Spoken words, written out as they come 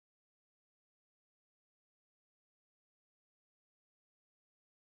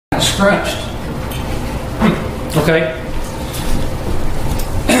of scrunched. Okay?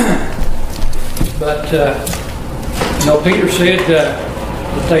 But, Peter said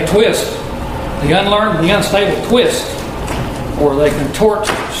that they twist. The unlearned and the unstable twist, or they contort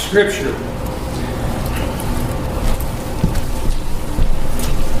Scripture.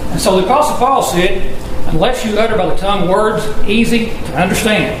 And so the Apostle Paul said, unless you utter by the tongue words easy to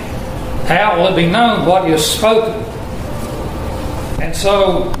understand, how will it be known what is spoken? And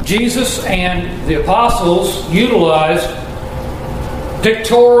so Jesus and the apostles utilized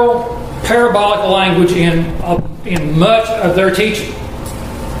pictorial, parabolic language in much of their teaching.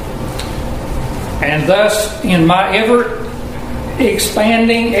 And thus, in my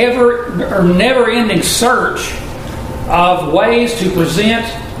ever-expanding, never-ending search of ways to present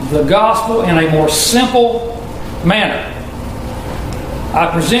the gospel in a more simple manner,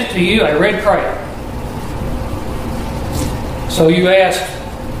 I present to you a red crayon. So you ask,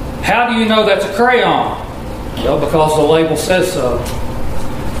 how do you know that's a crayon? Well, because the label says so.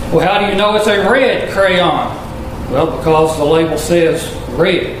 Well, how do you know it's a red crayon? Well, because the label says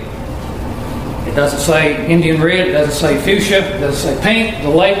red. It doesn't say Indian red, it doesn't say fuchsia, it doesn't say pink. The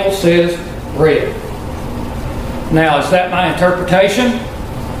label says red. Now, is that my interpretation?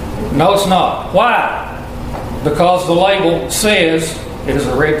 No, it's not. Why? Because the label says it is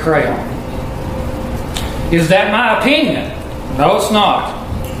a red crayon. Is that my opinion? No, it's not.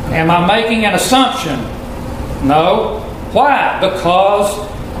 Am I making an assumption? No. Why? Because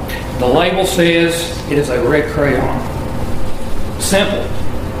the label says it is a red crayon. Simple.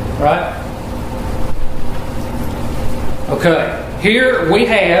 Right? Okay. Here we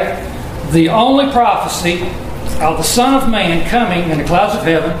have the only prophecy of the Son of Man coming in the clouds of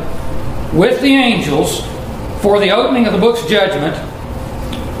heaven with the angels for the opening of the book's judgment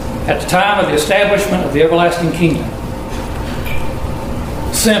at the time of the establishment of the everlasting kingdom.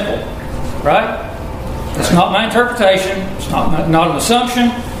 Simple. Right? It's not my interpretation. It's not an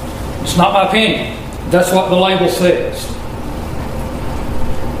assumption. It's not my opinion. That's what the label says.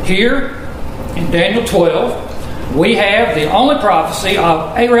 Here in Daniel 12, we have the only prophecy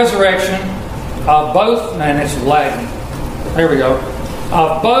of a resurrection of both, and it's lagging. There we go.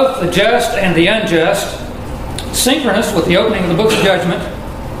 Of both the just and the unjust, synchronous with the opening of the book of judgment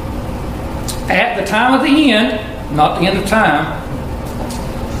at the time of the end, not the end of time,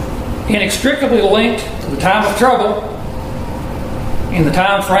 inextricably linked to the time of trouble in the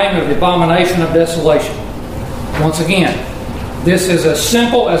time frame of the abomination of desolation. Once again, this is as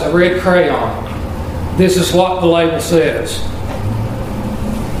simple as a red crayon. This is what the label says.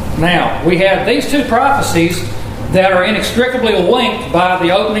 Now, we have these two prophecies that are inextricably linked by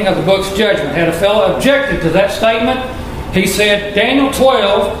the opening of the book's judgment. Had a fellow objected to that statement, he said Daniel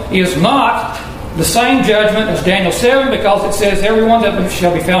 12 is not the same judgment as Daniel 7 because it says everyone that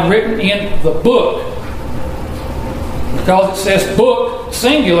shall be found written in the book. Because it says book,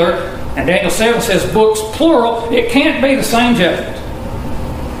 singular, and Daniel 7 says books, plural, it can't be the same judgment.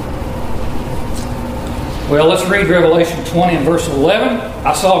 Well, let's read Revelation 20 and verse 11.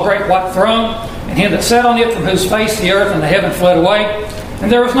 I saw a great white throne, and him that sat on it, from whose face the earth and the heaven fled away,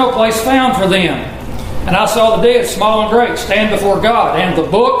 and there was no place found for them. And I saw the dead, small and great, stand before God, and the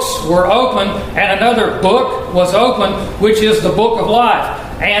books were open, and another book was open, which is the book of life.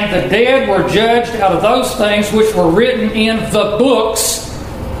 And the dead were judged out of those things which were written in the books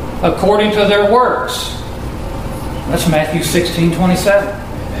according to their works. That's Matthew 16:27.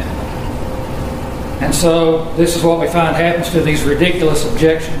 And so this is what we find happens to these ridiculous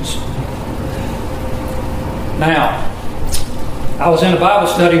objections. Now, I was in a Bible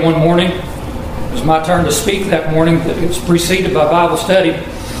study one morning. It was my turn to speak that morning. It was preceded by Bible study.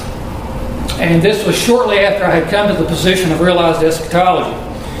 And this was shortly after I had come to the position of realized eschatology.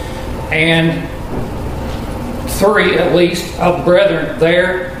 And 3, at least, of the brethren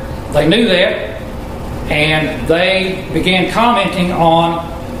there, they knew that. And they began commenting on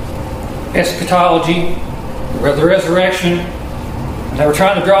eschatology, the resurrection. And they were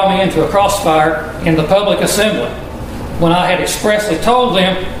trying to draw me into a crossfire in the public assembly, when I had expressly told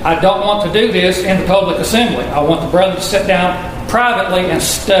them I don't want to do this in the public assembly. I want the brethren to sit down privately and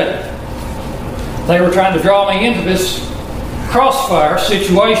study. They were trying to draw me into this crossfire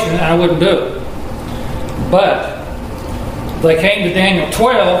situation, and I wouldn't do it. But they came to Daniel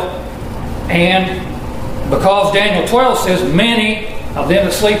 12, and because Daniel 12 says many of them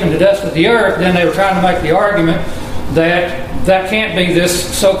that sleep in the dust of the earth, then they were trying to make the argument that that can't be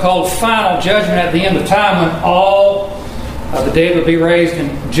this so-called final judgment at the end of time when all of the dead would be raised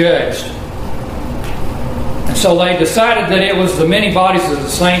and judged. And so they decided that it was the many bodies of the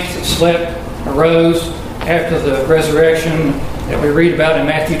saints that slept, arose after the resurrection, that we read about in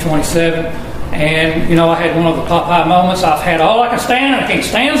Matthew 27. And, I had one of the Popeye moments. I've had all I can stand, and I can't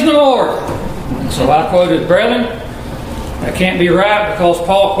stand no more. So I quoted, brethren, that can't be right, because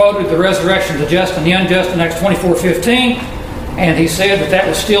Paul quoted the resurrection of the just and the unjust in Acts 24:15, and he said that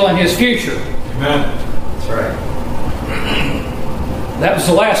was still in his future. Amen. That's right. That was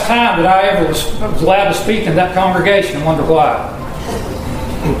the last time that I ever was allowed to speak in that congregation. I wonder why.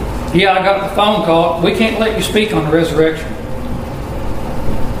 Yeah, I got the phone call. We can't let you speak on the resurrection.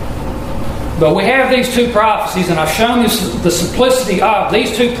 But we have these two prophecies, and I've shown you the simplicity of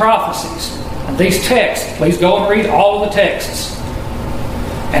these two prophecies and these texts. Please go and read all of the texts.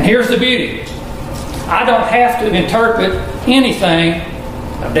 And here's the beauty. I don't have to interpret anything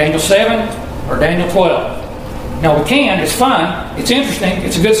of Daniel 7 or Daniel 12. Now we can, it's fun, it's interesting,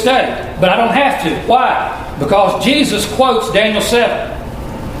 it's a good study, but I don't have to. Why? Because Jesus quotes Daniel 7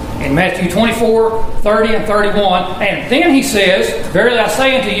 in Matthew 24, 30, and 31, and then he says, verily I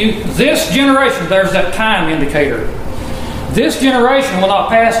say unto you, this generation, there's that time indicator, this generation will not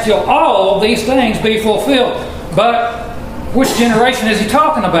pass till all these things be fulfilled. But which generation is he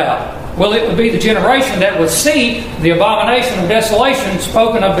talking about? Well, it would be the generation that would see the abomination of desolation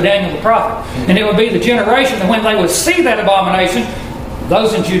spoken of by Daniel the prophet. And it would be the generation that when they would see that abomination,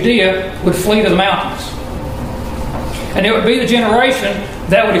 those in Judea would flee to the mountains. And it would be the generation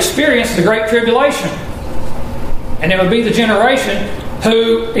that would experience the Great Tribulation. And it would be the generation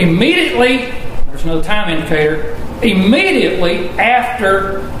who immediately, there's no time indicator, immediately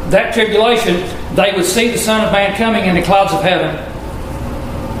after that tribulation, they would see the Son of Man coming in the clouds of heaven.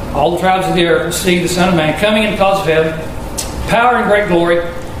 All the tribes of the earth will see the Son of Man coming in the clouds of heaven, power and great glory.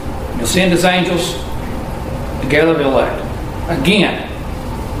 He'll send his angels to gather the elect. Again,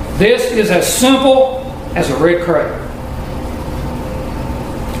 this is as simple as a red crayon,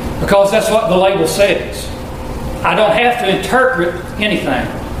 because that's what the label says. I don't have to interpret anything.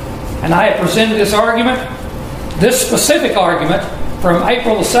 And I have presented this argument, this specific argument, from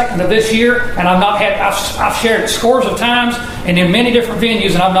April the 2nd of this year, and I've shared it scores of times and in many different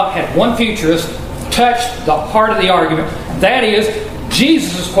venues, and I've not had one futurist touch the heart of the argument. That is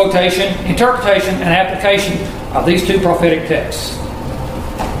Jesus' quotation, interpretation, and application of these two prophetic texts.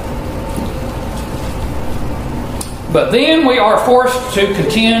 But then we are forced to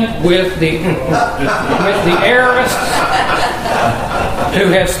contend with the errorists who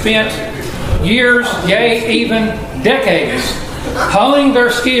have spent years, yea, even decades, honing their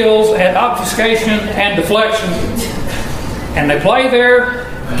skills at obfuscation and deflection. And they play their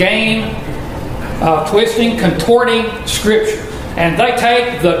game of twisting, contorting Scripture. And they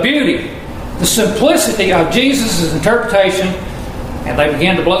take the beauty, the simplicity of Jesus' interpretation, and they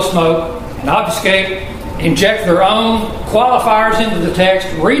begin to blow smoke and obfuscate, inject their own qualifiers into the text,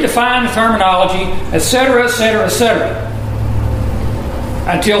 redefine the terminology, etc., etc., etc.,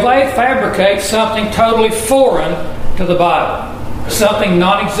 until they fabricate something totally foreign to the Bible, something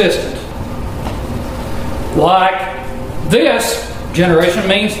non-existent. Like, this generation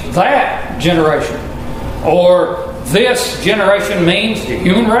means that generation, or this generation means the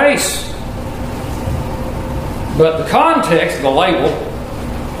human race. But the context of the label,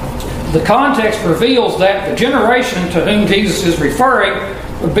 the context reveals that the generation to whom Jesus is referring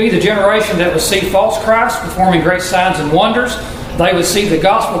would be the generation that would see false Christ performing great signs and wonders. They would see the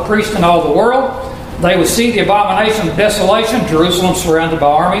gospel preached in all the world. They would see the abomination of desolation, Jerusalem surrounded by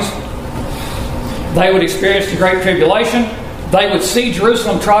armies. They would experience the Great Tribulation. They would see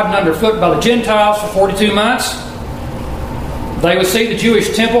Jerusalem trodden underfoot by the Gentiles for 42 months. They would see the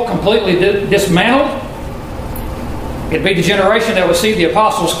Jewish temple completely dismantled. It'd be the generation that would see the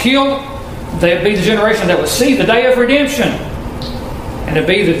apostles killed. They'd be the generation that would see the day of redemption. And it'd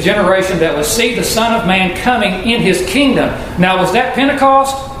be the generation that would see the Son of Man coming in His kingdom. Now, was that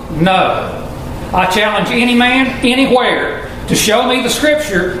Pentecost? No. I challenge any man, anywhere, to show me the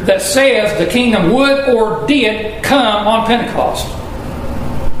Scripture that says the kingdom would or did come on Pentecost.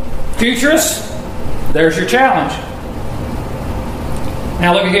 Futurists, there's your challenge.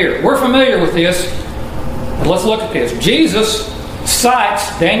 Now look at here. We're familiar with this, but let's look at this. Jesus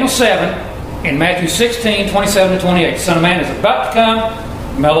cites Daniel 7 in Matthew 16, 27 to 28. The Son of Man is about to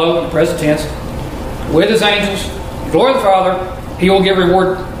come, mellow in the present tense, with His angels, the glory of the Father. He will give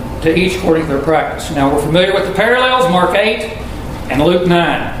reward to each according to their practice. Now we're familiar with the parallels, Mark 8 and Luke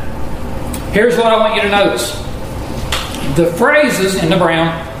 9. Here's what I want you to notice. The phrases in the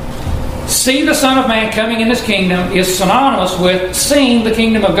brown, see the Son of Man coming in His kingdom, is synonymous with seeing the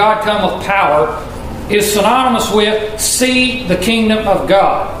kingdom of God come with power, is synonymous with see the kingdom of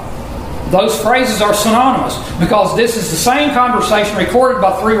God. Those phrases are synonymous because this is the same conversation recorded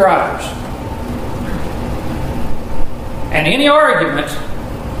by three writers. And any argument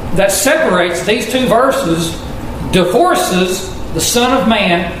that separates these two verses divorces the Son of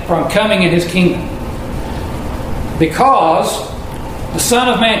Man from coming in His kingdom. Because the Son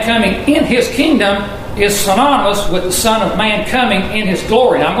of Man coming in His kingdom is synonymous with the Son of Man coming in His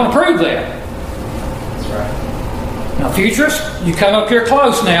glory. Now, I'm going to prove that. That's right. Now, futurists, you come up here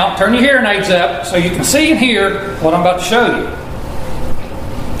close now. Turn your hearing aids up so you can see and hear what I'm about to show you.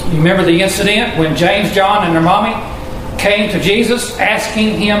 You remember the incident when James, John, and their mommy came to Jesus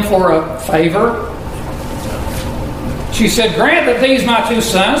asking Him for a favor? She said, "Grant that these my two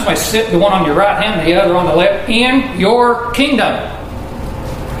sons may sit, the one on your right hand and the other on the left, in your kingdom."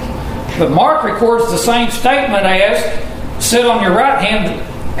 But Mark records the same statement as, "Sit on your right hand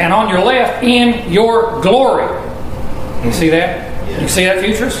and on your left in your glory." You see that? You see that,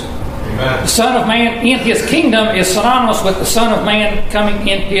 futurists? Amen. The Son of Man in His kingdom is synonymous with the Son of Man coming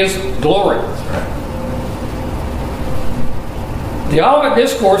in His glory. That's right. The Olivet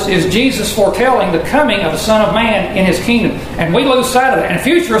Discourse is Jesus foretelling the coming of the Son of Man in His kingdom. And we lose sight of that. And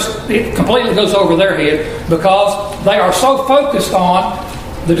futurists, it completely goes over their head because they are so focused on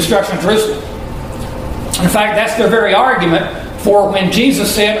the destruction of Jerusalem. In fact, that's their very argument for when Jesus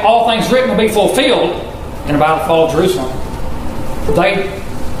said, "All things written will be fulfilled," and about the fall of Jerusalem. They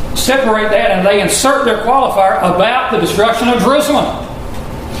separate that and they insert their qualifier about the destruction of Jerusalem.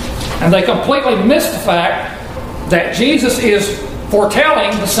 And they completely miss the fact that Jesus is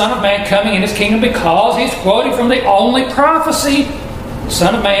foretelling the Son of Man coming in His kingdom because He's quoting from the only prophecy, the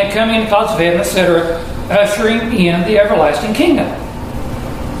Son of Man coming in the clouds of heaven, etc., ushering in the everlasting kingdom.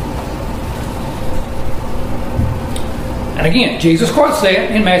 And again, Jesus quotes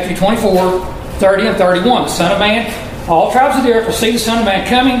that in Matthew 24, 30 and 31. The Son of Man, all tribes of the earth will see the Son of Man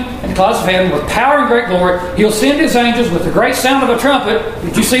coming in the clouds of heaven with power and great glory. He'll send His angels with the great sound of a trumpet.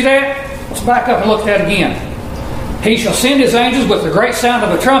 Did you see that? Let's back up and look at that again. He shall send His angels with the great sound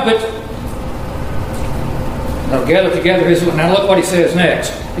of a trumpet. They'll gather together His... Now look what He says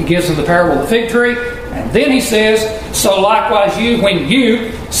next. He gives them the parable of the fig tree. And then He says, "So likewise you, when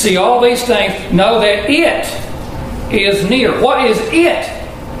you see all these things, know that it is near." What is it?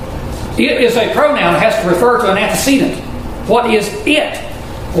 It is a pronoun. It has to refer to an antecedent. What is it?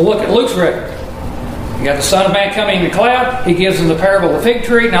 Well, look at Luke's record. You got the Son of Man coming in the cloud. He gives them the parable of the fig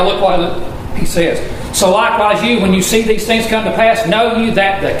tree. Now look what He says. "So likewise you, when you see these things come to pass, know you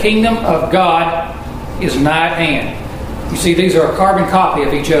that the kingdom of God is nigh at hand." You see, these are a carbon copy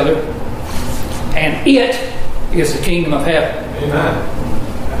of each other. And it is the kingdom of heaven. Amen.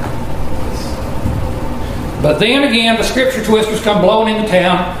 But then again, the scripture twisters come blowing into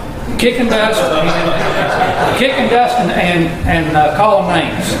town, kicking dust and calling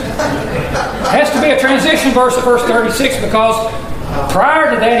names. It has to be a transition verse at verse 36 because prior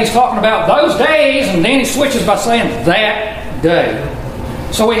to that he's talking about those days, and then he switches by saying that day.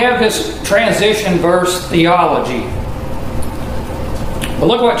 So we have this transition verse theology. But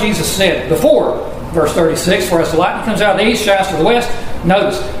look what Jesus said before verse 36. "For as the lightning comes out of the east, shines to the west."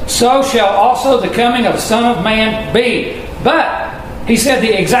 Notice, "So shall also the coming of the Son of Man be." But He said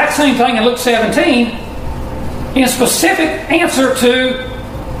the exact same thing in Luke 17 in specific answer to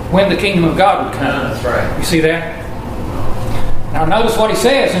when the kingdom of God would come. That's right. You see that? Now notice what He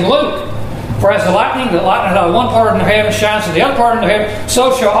says in Luke. "For as the lightning out of one part of the heaven shines to the other part of the heaven,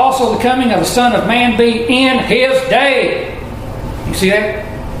 so shall also the coming of the Son of Man be in His day." You see that?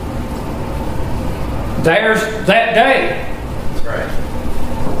 There's that day. That's right.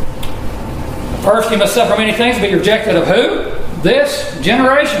 First, He must suffer many things, be rejected of who? This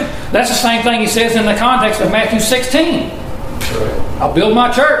generation. That's the same thing He says in the context of Matthew 16. That's right. "I'll build my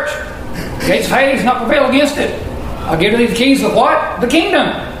church. The gates of Hades not prevail against it. I'll give thee the keys of" what? The kingdom.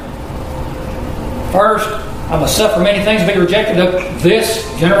 First, I must suffer many things, be rejected of this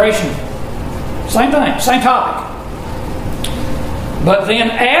generation. Same thing, same topic. But then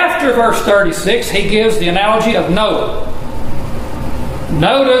after verse 36, He gives the analogy of Noah.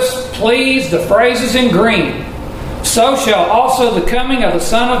 Notice, please, the phrases in green. "So shall also the coming of the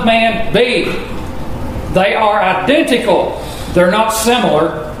Son of Man be." They are identical. They're not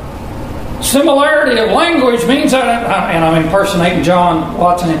similar. Similarity of language means that, and I'm impersonating John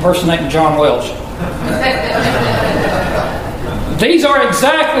Watson, impersonating John Welch. These are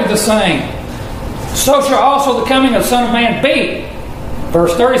exactly the same. "So shall also the coming of the Son of Man be."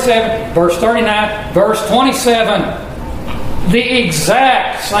 Verse 37, verse 39, verse 27. The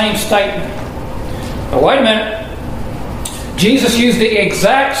exact same statement. But wait a minute. Jesus used the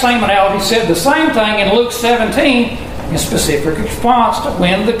exact same analogy, said the same thing in Luke 17 in specific response to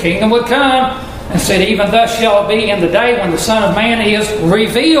when the kingdom would come, and said, "Even thus shall it be in the day when the Son of Man is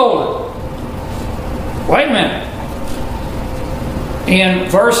revealed." Wait a minute. in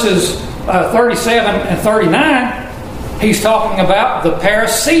verses 37 and 39, he's talking about the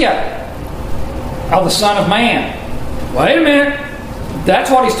parousia of the Son of Man. Wait a minute.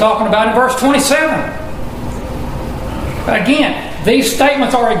 That's what he's talking about in verse 27. Again, these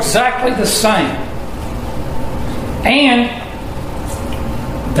statements are exactly the same. And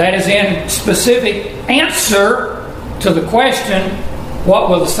that is in specific answer to the question, what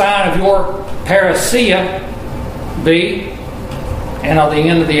will the sign of your parousia be and of the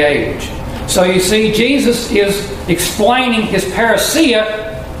end of the age? So you see, Jesus is explaining his parousia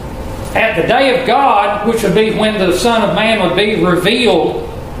at the day of God, which would be when the Son of Man would be revealed.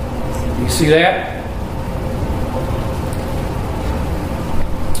 You see that?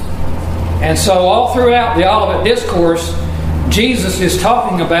 And so all throughout the Olivet Discourse, Jesus is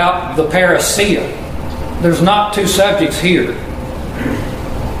talking about the parousia. There's not two subjects here.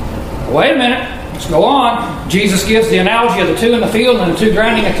 Wait a minute. Let's go on. Jesus gives the analogy of the two in the field and the two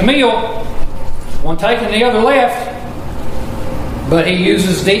grinding at the mill. One taking, the other left. But he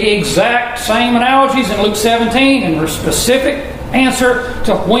uses the exact same analogies in Luke 17 in specific answer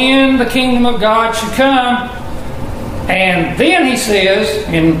to when the kingdom of God should come. And then he says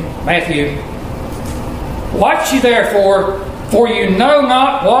in Matthew, "Watch ye therefore, for you know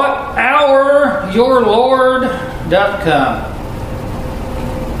not what hour your Lord doth come."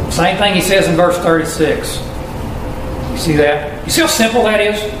 Same thing he says in verse 36. You see that? You see how simple that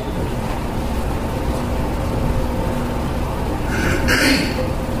is?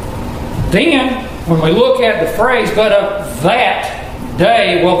 Then, when we look at the phrase, "but of that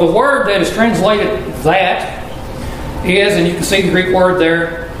day," well, the word that is translated "that" is, and you can see the Greek word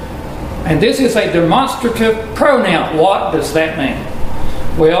there, and this is a demonstrative pronoun. What does that mean?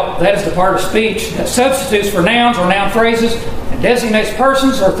 Well, that is the part of speech that substitutes for nouns or noun phrases and designates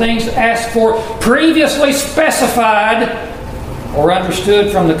persons or things asked for previously specified or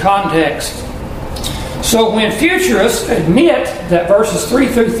understood from the context. So when futurists admit that verses 3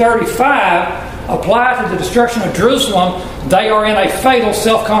 through 35 apply to the destruction of Jerusalem, they are in a fatal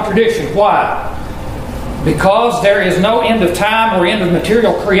self-contradiction. Why? Because there is no end of time or end of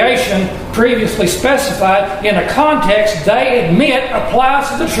material creation previously specified in a context they admit applies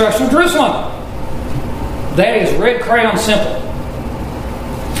to the destruction of Jerusalem. That is red crayon simple.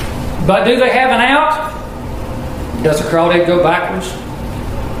 But do they have an out? Does the crawdad go backwards?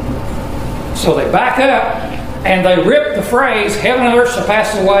 So they back up and they rip the phrase, "heaven and earth shall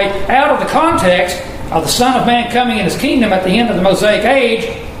pass away," out of the context of the Son of Man coming in his kingdom at the end of the Mosaic age,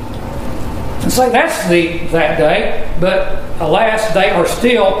 and say that's that day. But alas, they are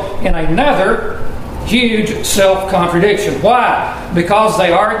still in another huge self-contradiction. Why? Because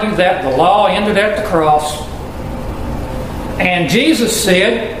they argue that the law ended at the cross. And Jesus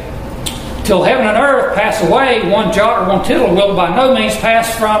said, "Till heaven and earth pass away, one jot or one tittle will by no means pass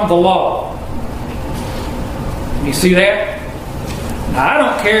from the law." You see that? Now, I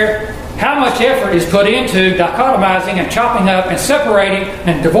don't care how much effort is put into dichotomizing and chopping up and separating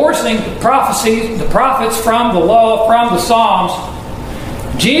and divorcing the prophecies, the prophets from the law, from the Psalms.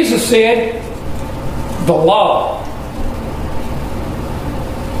 Jesus said, the law.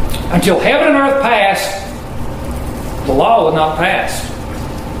 Until heaven and earth pass, the law will not pass.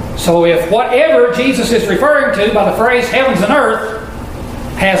 So if whatever Jesus is referring to by the phrase heavens and earth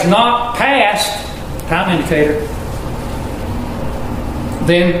has not passed, time indicator,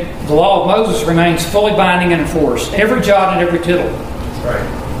 then the law of Moses remains fully binding and enforced. Every jot and every tittle. That's right.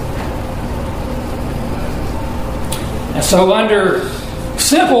 And so under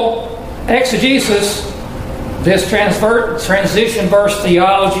simple exegesis, this transition verse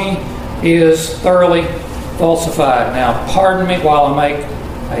theology is thoroughly falsified. Now, pardon me while I make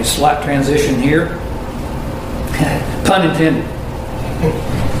a slight transition here. Pun intended.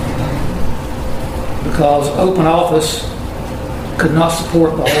 Because open office could not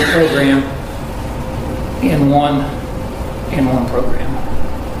support the whole program in one program.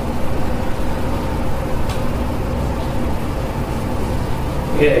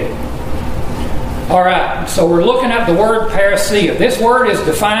 Yay. All right, so we're looking at the word parousia. This word is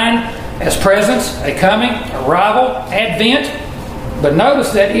defined as presence, a coming, arrival, advent, but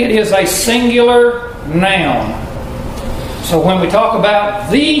notice that it is a singular noun. So when we talk about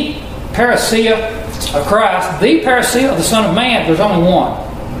the parousia of Christ, the parousia of the Son of Man, there's only one.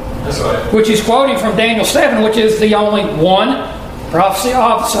 That's right. Which he's quoting from Daniel 7, which is the only one prophecy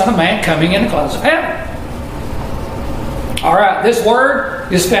of the Son of Man coming in the clouds of heaven. All right, this word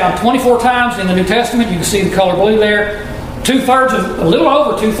is found 24 times in the New Testament. You can see the color blue there. A little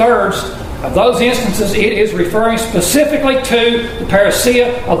over two-thirds of those instances, it is referring specifically to the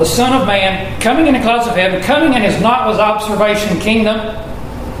parousia of the Son of Man coming in the clouds of heaven, coming in his not with observation kingdom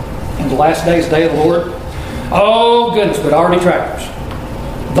in the last days, day of the Lord. Oh goodness, but our detractors.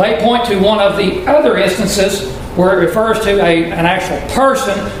 They point to one of the other instances where it refers to an actual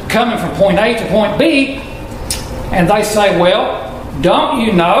person coming from point A to point B, and they say, well, don't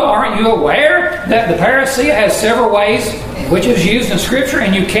you know, aren't you aware that the parousia has several ways which is used in Scripture,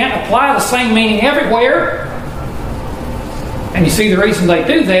 and you can't apply the same meaning everywhere? And you see the reason they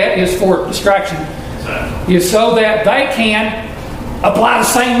do that is for distraction. Is so that they can apply the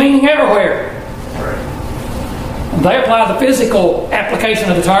same meaning everywhere. They apply the physical application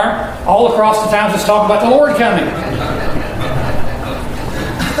of the term all across the times it's talking about the Lord coming.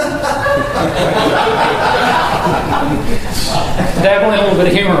 Dabbling a little bit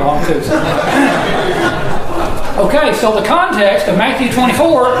of humor along too. Okay, so the context of Matthew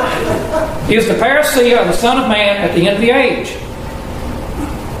 24 is the parousia of the Son of Man at the end of the age.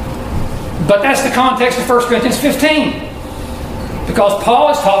 But that's the context of 1 Corinthians 15. Because Paul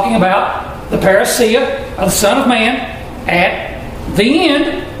is talking about the parousia of the Son of Man at the end,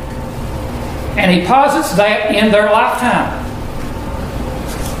 and he posits that in their lifetime.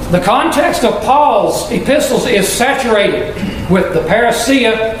 The context of Paul's epistles is saturated with the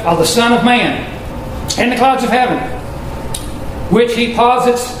parousia of the Son of Man in the clouds of heaven, which he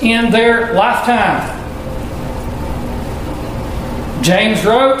posits in their lifetime. James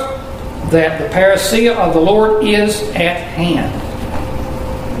wrote that the parousia of the Lord is at hand.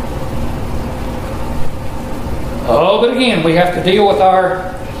 Oh, but again, we have to deal with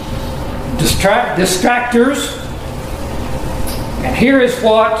our distractors. And here is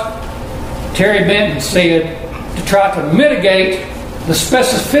what Terry Benton said to try to mitigate the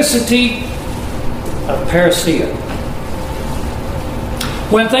specificity of parousia.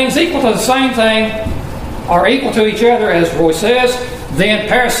 When things equal to the same thing are equal to each other, as Roy says, then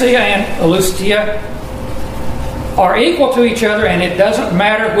parousia and elustia are equal to each other, and it doesn't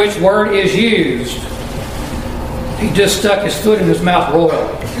matter which word is used. He just stuck his foot in his mouth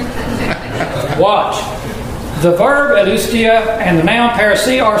royally. Watch. The verb elustia and the noun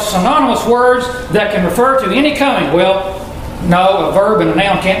parousia are synonymous words that can refer to any coming. Well, no, a verb and a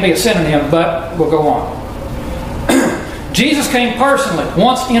noun can't be a synonym, but we'll go on. Jesus came personally,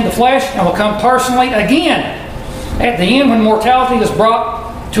 once in the flesh, and will come personally again at the end when mortality is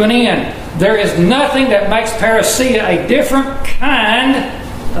brought to an end. There is nothing that makes parousia a different kind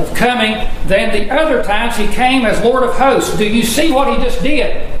of coming than the other times he came as Lord of hosts. Do you see what he just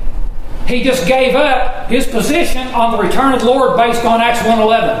did? He just gave up his position on the return of the Lord based on Acts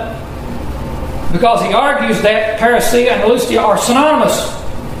 1:11. Because he argues that parousia and elustia are synonymous.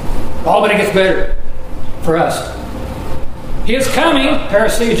 Oh, but it gets better for us. His coming,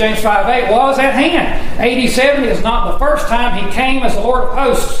 parousia, James 5:8, was at hand. AD 70 is not the first time he came as the Lord of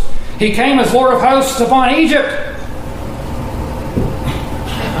hosts. He came as Lord of hosts upon Egypt.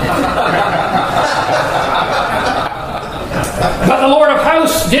 But the Lord of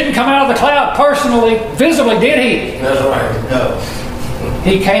hosts didn't come out of the cloud personally, visibly, did he? No.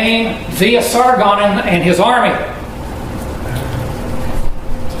 He came via Sargon and his army.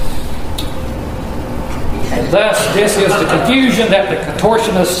 And thus, this is the confusion that the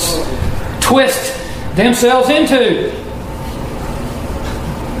contortionists twist themselves into.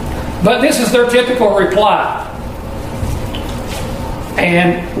 But this is their typical reply.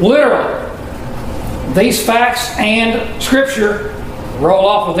 And literally, these facts and Scripture roll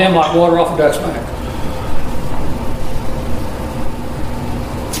off of them like water off a duck's back.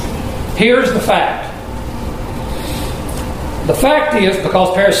 Here's the fact. The fact is,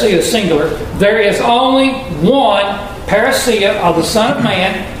 because parousia is singular, there is only one parousia of the Son of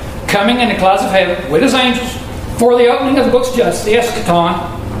Man coming in the clouds of heaven with his angels for the opening of the book's justice, the eschaton.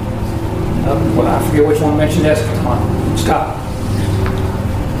 I forget which one mentioned eschaton. Stop.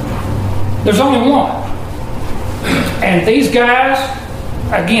 There's only one. And these guys,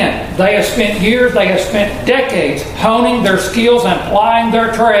 again, they have spent years, they have spent decades honing their skills and applying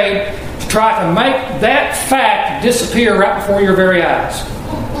their trade to try to make that fact disappear right before your very eyes.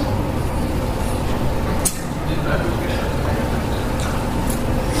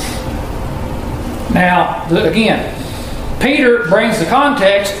 Now, again, Peter brings the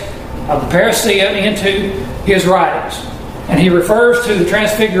context of the parousia into his writings. And he refers to the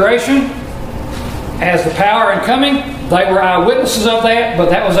transfiguration as the power and coming. They were eyewitnesses of that, but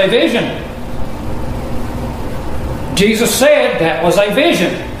that was a vision. Jesus said that was a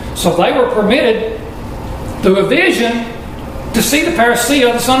vision. So they were permitted through a vision to see the parousia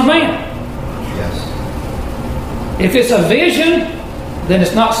of the Son of Man. Yes. If it's a vision then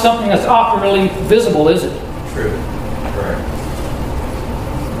it's not something that's outwardly visible, is it? True. Correct.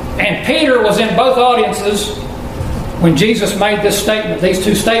 And Peter was in both audiences when Jesus made this statement, these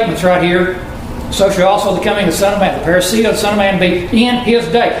two statements right here. So shall also the coming of the Son of Man, the parousia of the Son of Man, be in his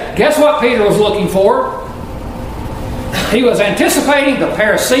day. Guess what Peter was looking for? He was anticipating the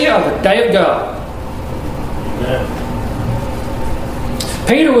parousia of the day of God. Amen.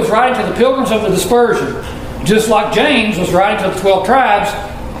 Peter was writing to the pilgrims of the dispersion, just like James was writing to the 12 tribes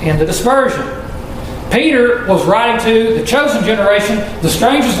in the dispersion. Peter was writing to the chosen generation, the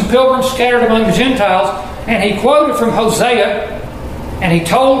strangers and pilgrims scattered among the Gentiles, and he quoted from Hosea, and he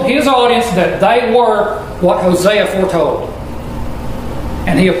told his audience that they were what Hosea foretold.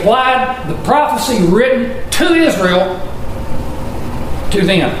 And he applied the prophecy written to Israel to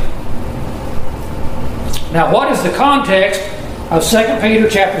them. Now, what is the context of 2 Peter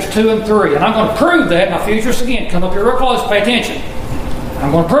chapters 2 and 3? And I'm going to prove that. Now, futurists, again, come up here real close, pay attention.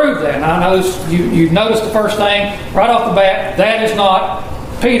 I'm going to prove that. And I know you've noticed the first thing right off the bat, that is not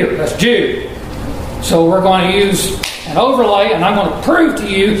Peter, that's Jude. So we're going to use an overlay, and I'm going to prove to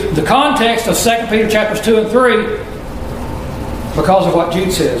you the context of 2 Peter chapters 2 and 3 because of what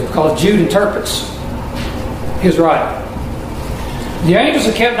Jude says, because Jude interprets his writing. The angels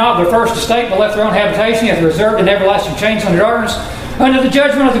have kept not their first estate, but left their own habitation, yet reserved in everlasting chains under darkness, under the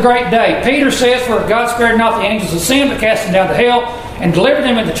judgment of the great day. Peter says, for God spared not the angels of sin, but cast them down to hell, and delivered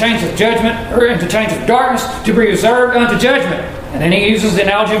them into chains of judgment, or into chains of darkness, to be reserved unto judgment. And then he uses the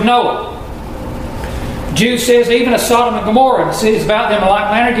analogy of Noah. Jude says, even as Sodom and Gomorrah and the cities about them in like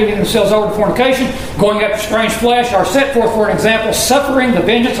manner, giving themselves over to fornication, going after strange flesh, are set forth for an example, suffering the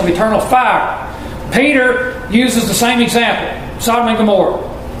vengeance of eternal fire. Peter uses the same example, Sodom and Gomorrah.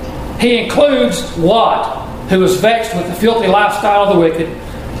 He includes Lot, who was vexed with the filthy lifestyle of the wicked,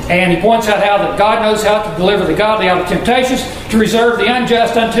 and he points out how that God knows how to deliver the godly out of temptations, to reserve the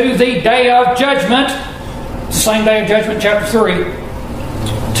unjust unto the day of judgment, the same day of judgment, chapter 3,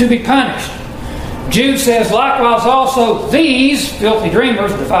 to be punished. Jude says, likewise also these filthy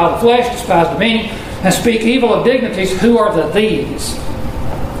dreamers defile the flesh, despise the meaning, and speak evil of dignities. Who are the these?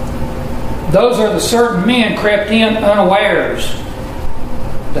 Those are the certain men crept in unawares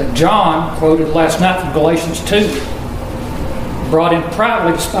that John quoted last night from Galatians 2, brought in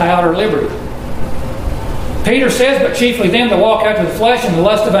privately to spy out our liberty. Peter says, but chiefly them that walk after the flesh and the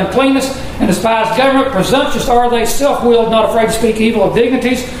lust of uncleanness and despise government, presumptuous are they, self-willed, not afraid to speak evil of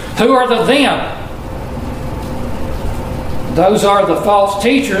dignities. Who are the them? Those are the false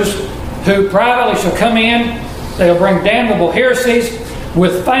teachers who privately shall come in. They'll bring damnable heresies.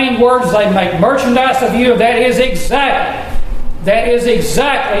 With feigned words they make merchandise of you. That is exactly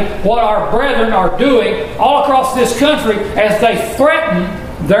what our brethren are doing all across this country as they threaten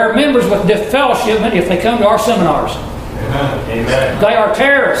their members with disfellowshipment if they come to our seminars. Amen. They are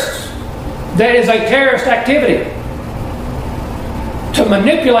terrorists. That is a terrorist activity. To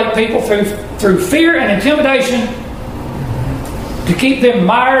manipulate people through fear and intimidation, to keep them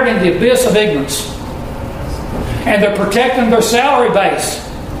mired in the abyss of ignorance. And they're protecting their salary base.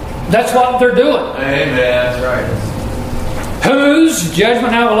 That's what they're doing. Amen. That's right. Whose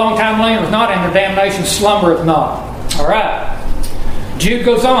judgment now of a long time lamb is not, and their damnation slumbereth not. All right. Jude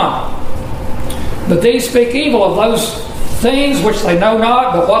goes on. But these speak evil of those things which they know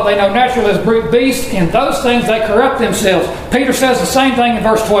not, but what they know naturally as brute beasts. In those things they corrupt themselves. Peter says the same thing in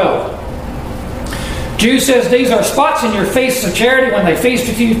verse 12. Jude says, these are spots in your feasts of charity when they feast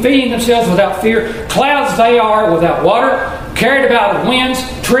with you, feeding themselves without fear. Clouds they are without water, carried about of winds,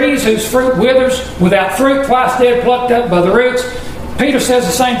 trees whose fruit withers, without fruit, twice dead, plucked up by the roots. Peter says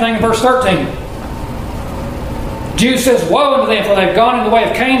the same thing in verse 13. Jude says, woe unto them, for they've gone in the way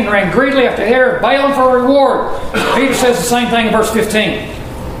of Cain and ran greedily after the heir of Balaam for a reward. Peter says the same thing in verse 15.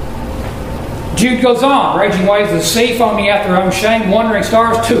 Jude goes on, raging waves of the sea, foaming after their own shame, wandering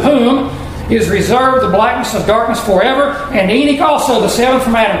stars, to whom is reserved the blackness of darkness forever. And Enoch also, the seventh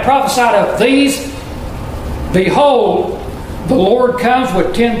from Adam, prophesied of these, behold, the Lord comes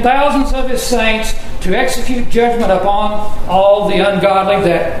with 10,000s of his saints to execute judgment upon all the ungodly,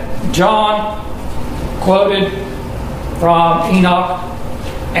 that John quoted from Enoch.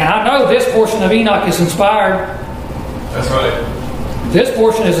 And I know this portion of Enoch is inspired. That's right. This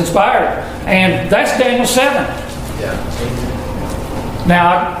portion is inspired. And that's Daniel 7. Yeah.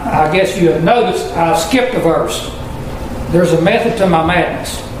 Now, I guess you have noticed I skipped a verse. There's a method to my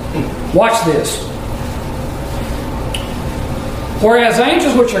madness. Watch this. Whereas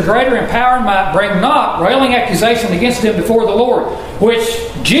angels which are greater in power and might bring not railing accusation against them before the Lord, which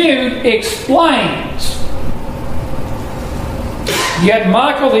Jude explains. Yet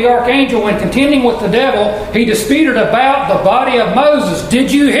Michael the archangel, when contending with the devil, he disputed about the body of Moses.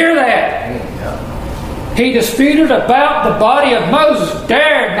 Did you hear that? He disputed about the body of Moses,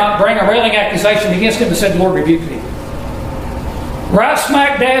 dared not bring a railing accusation against him, and said, "The Lord rebuked thee." Right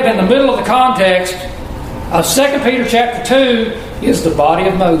smack dab in the middle of the context of 2 Peter chapter 2 is the body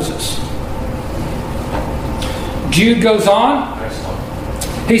of Moses. Jude goes on.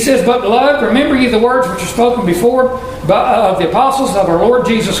 He says, "But beloved, remember ye the words which are spoken before of the apostles of our Lord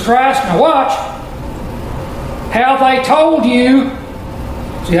Jesus Christ." Now watch. "How they told you."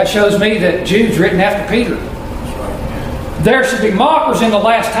 See, that shows me that Jude's written after Peter. "There should be mockers in the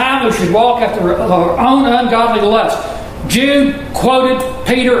last time who should walk after their own ungodly lust." Jude quoted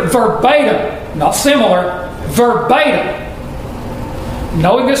Peter verbatim, not similar, verbatim.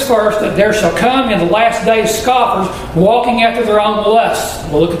 Knowing this first, that there shall come in the last days scoffers walking after their own lusts.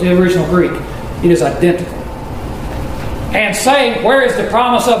 We'll look at the original Greek. It is identical. "And saying, where is the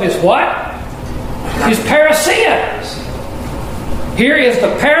promise of his" what? "His parousia." Here is the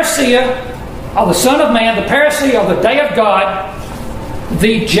parousia of the Son of Man, the parousia of the day of God,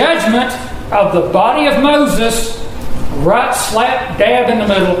 the judgment of the body of Moses, right slap dab in the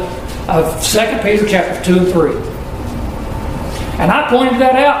middle of 2 Peter chapters 2 and 3. And I pointed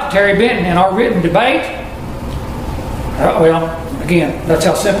that out to Terry Benton in our written debate. Well, again, that's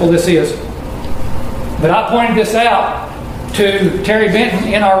how simple this is. But I pointed this out to Terry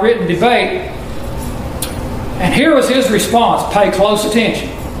Benton in our written debate. And here was his response. Pay close attention.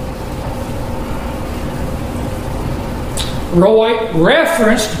 Roy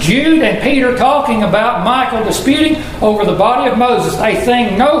referenced Jude and Peter talking about Michael disputing over the body of Moses, a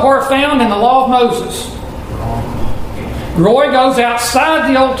thing nowhere found in the law of Moses. Roy goes outside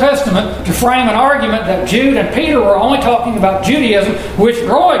the Old Testament to frame an argument that Jude and Peter were only talking about Judaism, which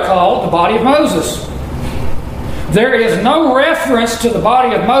Roy called the body of Moses. There is no reference to the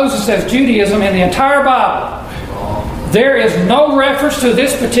body of Moses as Judaism in the entire Bible. There is no reference to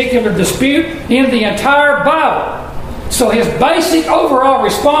this particular dispute in the entire Bible. So his basic overall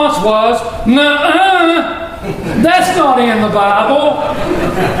response was, "Nuh-uh, that's not in the Bible."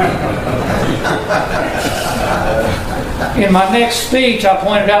 In my next speech, I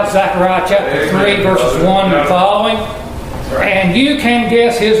pointed out Zechariah chapter 3, verses 1 and following, and you can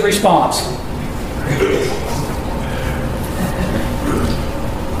guess his response.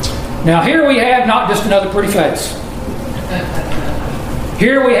 Now here we have not just another pretty face.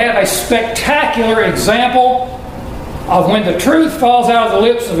 Here we have a spectacular example of when the truth falls out of the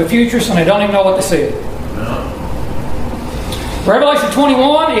lips of a futurist and they don't even know what to say. Revelation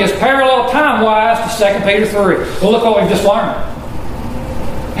 21 is parallel time-wise to 2 Peter 3. Well, look what we've just learned.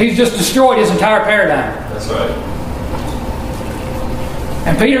 He's just destroyed his entire paradigm. That's right.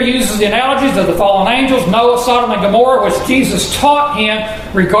 And Peter uses the analogies of the fallen angels, Noah, Sodom, and Gomorrah, which Jesus taught him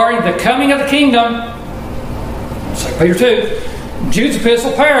regarding the coming of the kingdom. 2 Peter 2. Jude's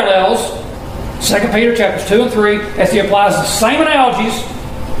epistle parallels 2 Peter chapters 2 and 3 as he applies the same analogies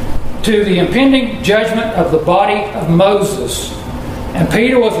to the impending judgment of the body of Moses. And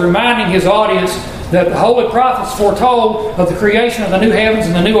Peter was reminding his audience that the holy prophets foretold of the creation of the new heavens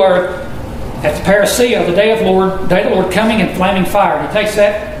and the new earth at the parousia of the day of the Lord coming in flaming fire. And he takes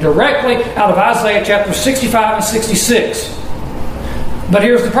that directly out of Isaiah chapters 65 and 66. But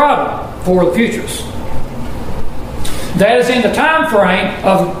here's the problem for the futurists. That is in the time frame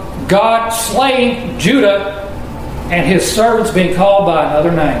of God slaying Judah and his servants being called by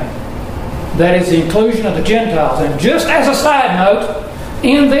another name. That is the inclusion of the Gentiles. And just as a side note,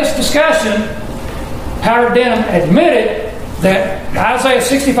 in this discussion, Howard Denham admitted that Isaiah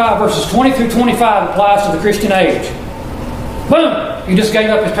 65 verses 20 through 25 applies to the Christian age. Boom! He just gave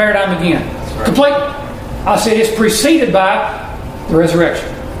up his paradigm again. Right. Completely. I said it's preceded by the resurrection.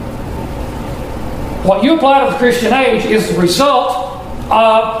 What you apply to the Christian age is the result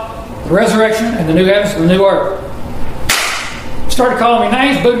of the resurrection and the new heavens and the new earth. Started calling me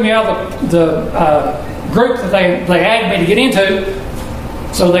names, booted me out of the group that they added me to get into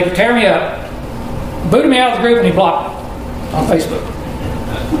so they could tear me up. Booted me out of the group and he blocked me on Facebook.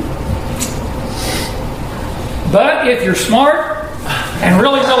 But if you're smart and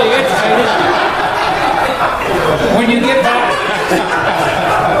really, really educated, when you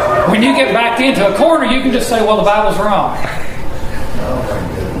get backed into a corner, you can just say, well, the Bible's wrong.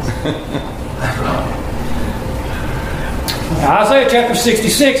 Now, Isaiah chapter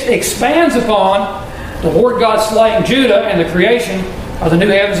 66 expands upon the Lord God slaying Judah and the creation of the new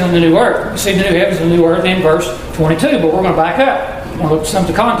heavens and the new earth. You see the new heavens and the new earth in verse 22, but we're going to back up. We're going to look at some of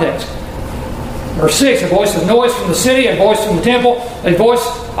the context. Verse 6, a voice of noise from the city, a voice from the temple, a voice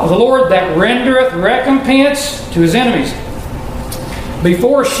of the Lord that rendereth recompense to his enemies.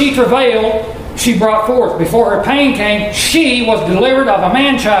 Before she travailed, she brought forth. Before her pain came, she was delivered of a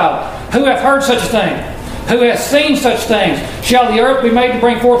man-child. Who hath heard such a thing? Who hath seen such things? Shall the earth be made to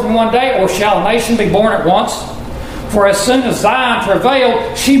bring forth in one day, or shall a nation be born at once? For as soon as Zion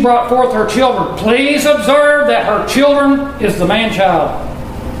travailed, she brought forth her children. Please observe that her children is the man-child.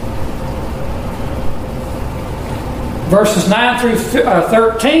 Verses 9 through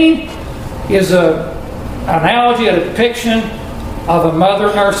 13 is an analogy, a depiction of a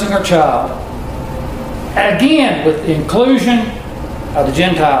mother nursing her child. Again, with the inclusion of the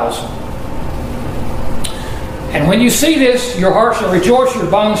Gentiles. And when you see this, your heart shall rejoice, your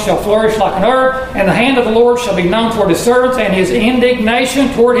bones shall flourish like an herb, and the hand of the Lord shall be known toward his servants, and his indignation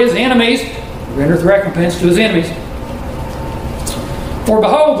toward his enemies, rendereth recompense to his enemies. For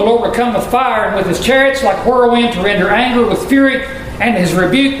behold, the Lord will come with fire, and with his chariots like whirlwind, to render anger with fury, and his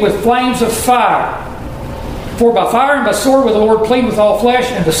rebuke with flames of fire. For by fire and by sword will the Lord plead with all flesh,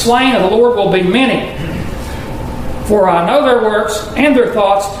 and the slain of the Lord will be many. For I know their works and their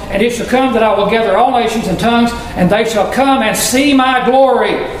thoughts, and it shall come that I will gather all nations and tongues, and they shall come and see my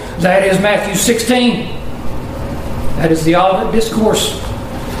glory. That is Matthew 16. That is the Olivet Discourse.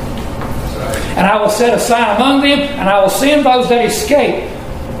 And I will set a sign among them, and I will send those that escape.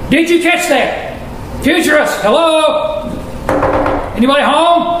 Did you catch that? Futurists, hello? Anybody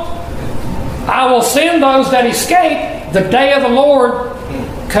home? I will send those that escape the day of the Lord,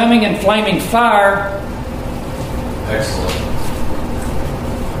 coming in flaming fire. Excellent.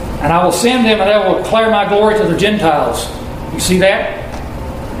 And I will send them, and they will declare my glory to the Gentiles. You see that?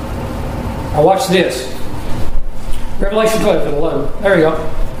 Now watch this. Revelation 12, it'll load. There you go.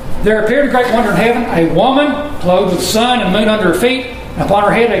 There appeared a great wonder in heaven, a woman clothed with sun and moon under her feet, and upon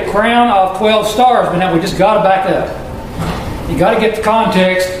her head a crown of 12 stars. But now we just got to back up. You got to get the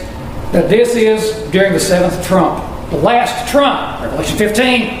context that this is during the seventh trump. The last trump, Revelation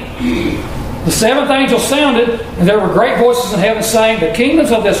 15. The seventh angel sounded, and there were great voices in heaven saying, the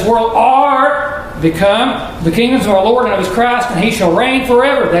kingdoms of this world are become the kingdoms of our Lord and of his Christ, and he shall reign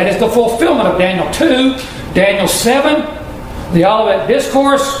forever. That is the fulfillment of Daniel 2, Daniel 7, the Olivet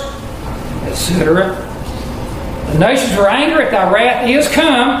Discourse, etc. The nations were angry at thy wrath is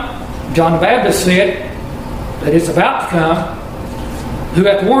come. John the Baptist said that it's about to come. Who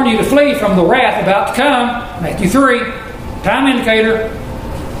hath warned you to flee from the wrath about to come? Matthew 3, time indicator.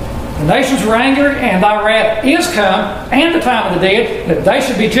 The nations were angry, and thy wrath is come, and the time of the dead, that they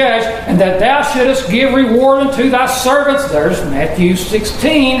should be judged, and that thou shouldest give reward unto thy servants. There's Matthew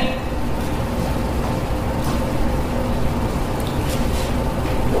 16.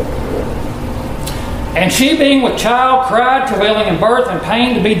 And she, being with child, cried, travailing in birth, and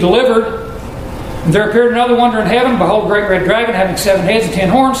pain to be delivered. And there appeared another wonder in heaven. Behold, a great red dragon, having 7 heads and 10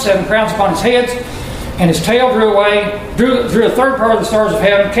 horns, 7 crowns upon his heads. And his tail drew a third part of the stars of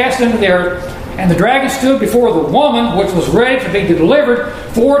heaven, cast into the earth. And the dragon stood before the woman, which was ready to be delivered,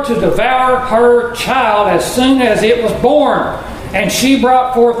 for to devour her child as soon as it was born. And she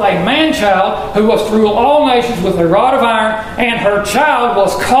brought forth a man-child, who was to rule all nations with a rod of iron, and her child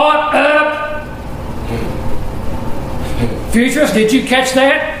was caught up. Futurists, did you catch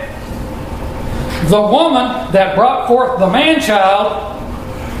that? The woman that brought forth the man-child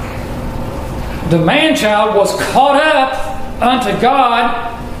was caught up unto God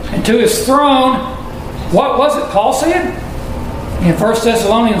and to his throne. What was it Paul said in 1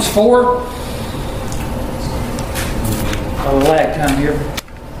 Thessalonians 4? A lag time here.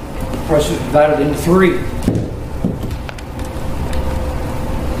 First is divided into 3.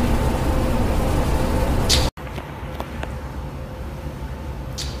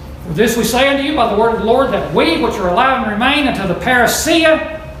 For this we say unto you by the word of the Lord, that we which are alive and remain unto the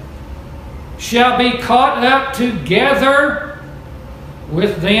parousia shall be caught up together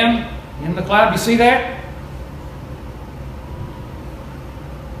with them in the cloud. You see that?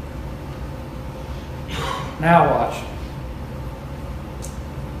 Now watch.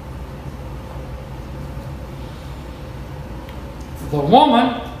 The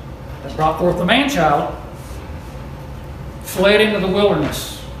woman that brought forth the man-child fled into the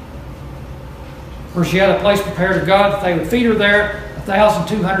wilderness, where she had a place prepared of God that they would feed her there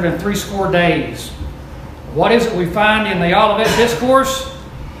 1,260 days. What is it we find in the Olivet Discourse?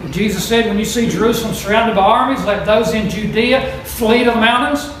 Jesus said, when you see Jerusalem surrounded by armies, let those in Judea flee to the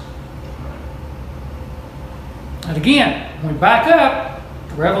mountains. And again, when we back up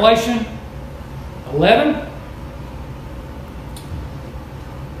to Revelation 11,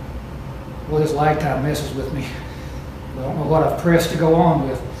 well, this lag time messes with me. I don't know what I've pressed to go on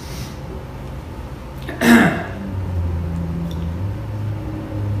with.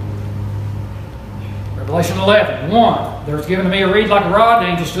 Revelation 11:1. There was given to me a reed like a rod. The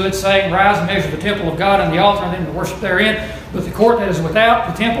angel stood, saying, Rise and measure the temple of God and the altar, and them to worship therein. But the court that is without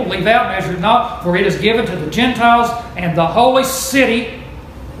the temple, leave out, measure it not, for it is given to the Gentiles, and the holy city,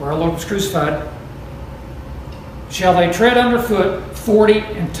 where our Lord was crucified, shall they tread underfoot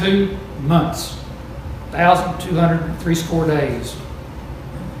 42 months, 1,260 days.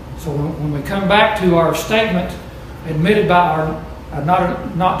 So when we come back to our statement, admitted by our,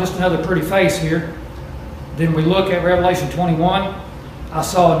 not just another pretty face here, then we look at Revelation 21. I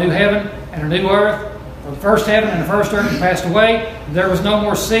saw a new heaven and a new earth. For the first heaven and the first earth had passed away. There was no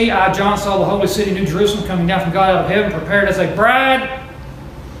more sea. I, John, saw the holy city, New Jerusalem, coming down from God out of heaven, prepared as a bride.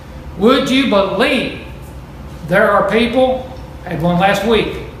 Would you believe there are people, I had one last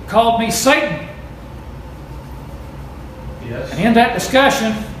week, called me Satan. Yes. And in that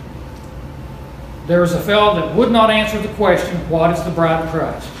discussion, there was a fellow that would not answer the question, what is the bride of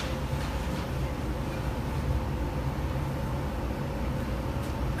Christ?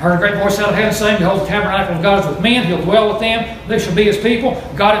 I heard a great voice out of heaven saying, Behold, the tabernacle of God is with men. He'll dwell with them. They shall be his people.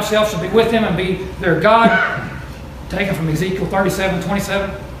 God himself shall be with them and be their God. Taken from Ezekiel 37:27.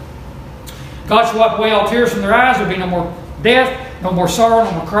 God shall wipe away all tears from their eyes. There will be no more death, no more sorrow,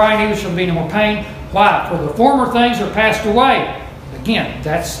 no more crying, neither shall there be no more pain. Why? For the former things are passed away. Again,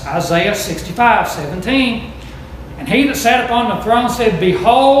 that's Isaiah 65:17. And he that sat upon the throne said,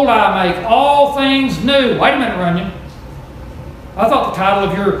 Behold, I make all things new. Wait a minute, Runyon. I thought the title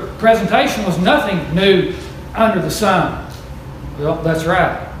of your presentation was Nothing New Under the Sun. Well, that's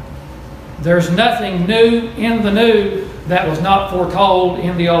right. There's nothing new in the new that was not foretold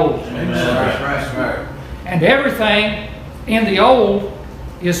in the old. Amen. Right. And everything in the old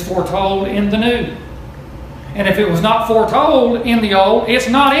is foretold in the new. And if it was not foretold in the old, it's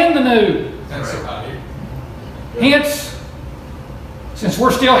not in the new. That's right. Hence, since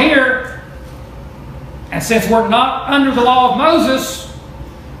we're still here, and since we're not under the law of Moses,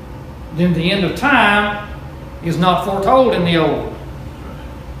 then the end of time is not foretold in the old.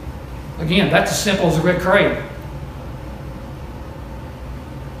 Again, that's as simple as a red crayon.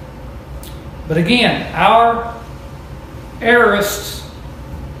 But again, our errorists,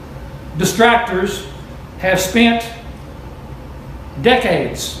 distractors, have spent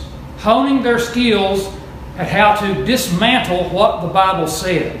decades honing their skills at how to dismantle what the Bible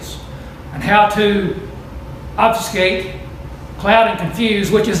says and how to obfuscate, cloud, and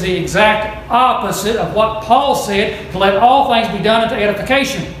confuse, which is the exact opposite of what Paul said, to let all things be done unto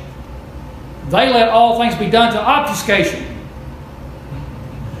edification. They let all things be done to obfuscation.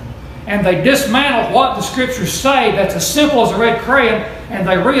 And they dismantle what the Scriptures say that's as simple as a red crayon, and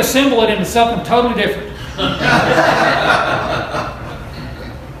they reassemble it into something totally different.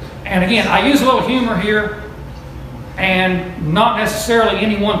 And again, I use a little humor here, and not necessarily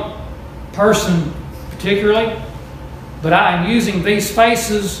any one person particularly, but I am using these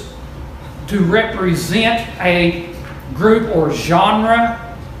faces to represent a group or genre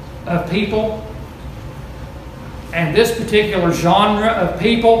of people. And this particular genre of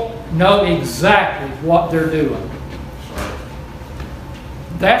people know exactly what they're doing.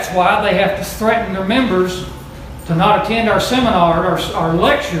 That's why they have to threaten their members to not attend our seminar or our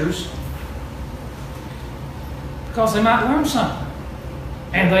lectures, because they might learn something.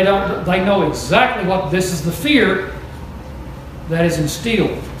 And they know exactly what this is, the fear that is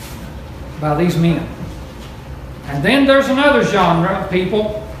instilled by these men. And then there's another genre of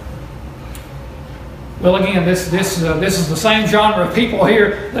people. Well, again, this is the same genre of people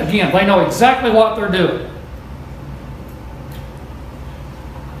here. Again, they know exactly what they're doing.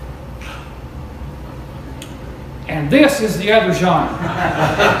 And this is the other genre.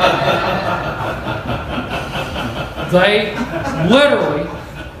 They literally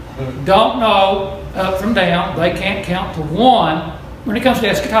don't know up from down. They can't count to one when it comes to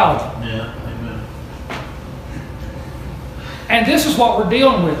eschatology. Yeah, amen. And this is what we're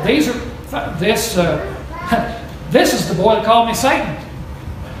dealing with. This is the boy that called me Satan,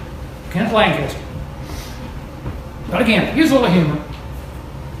 Kenneth Lancaster. But again, use a little humor.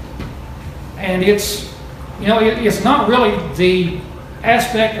 And it's not really the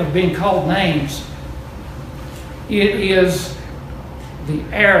aspect of being called names. It is the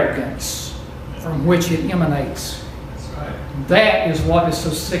arrogance from which it emanates. That's right. That is what is so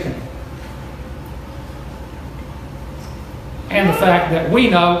sickening. And the fact that we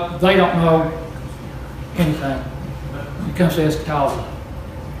know they don't know anything when it comes to eschatology.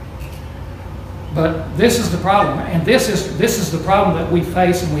 But this is the problem, and this is the problem that we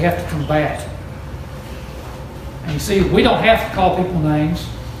face and we have to combat. And you see, we don't have to call people names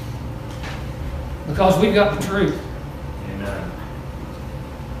because we've got the truth. Amen.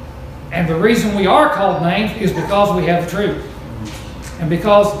 And the reason we are called names is because we have the truth. And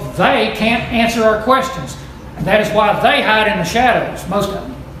because they can't answer our questions. And that is why they hide in the shadows, most of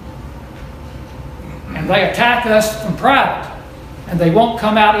them. And they attack us from private. And they won't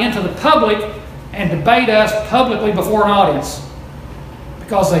come out into the public and debate us publicly before an audience.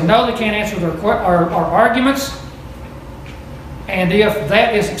 Because they know they can't answer our arguments. And if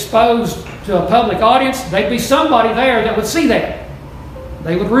that is exposed to a public audience, there'd be somebody there that would see that.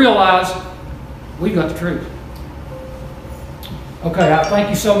 They would realize we've got the truth. Okay, I thank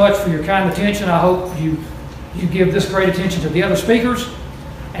you so much for your kind attention. I hope you give this great attention to the other speakers.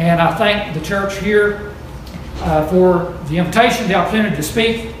 And I thank the church here for the invitation, the opportunity to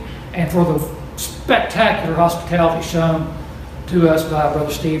speak, and for the spectacular hospitality shown to us by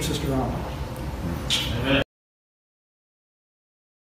Brother Steve, Sister Runyon.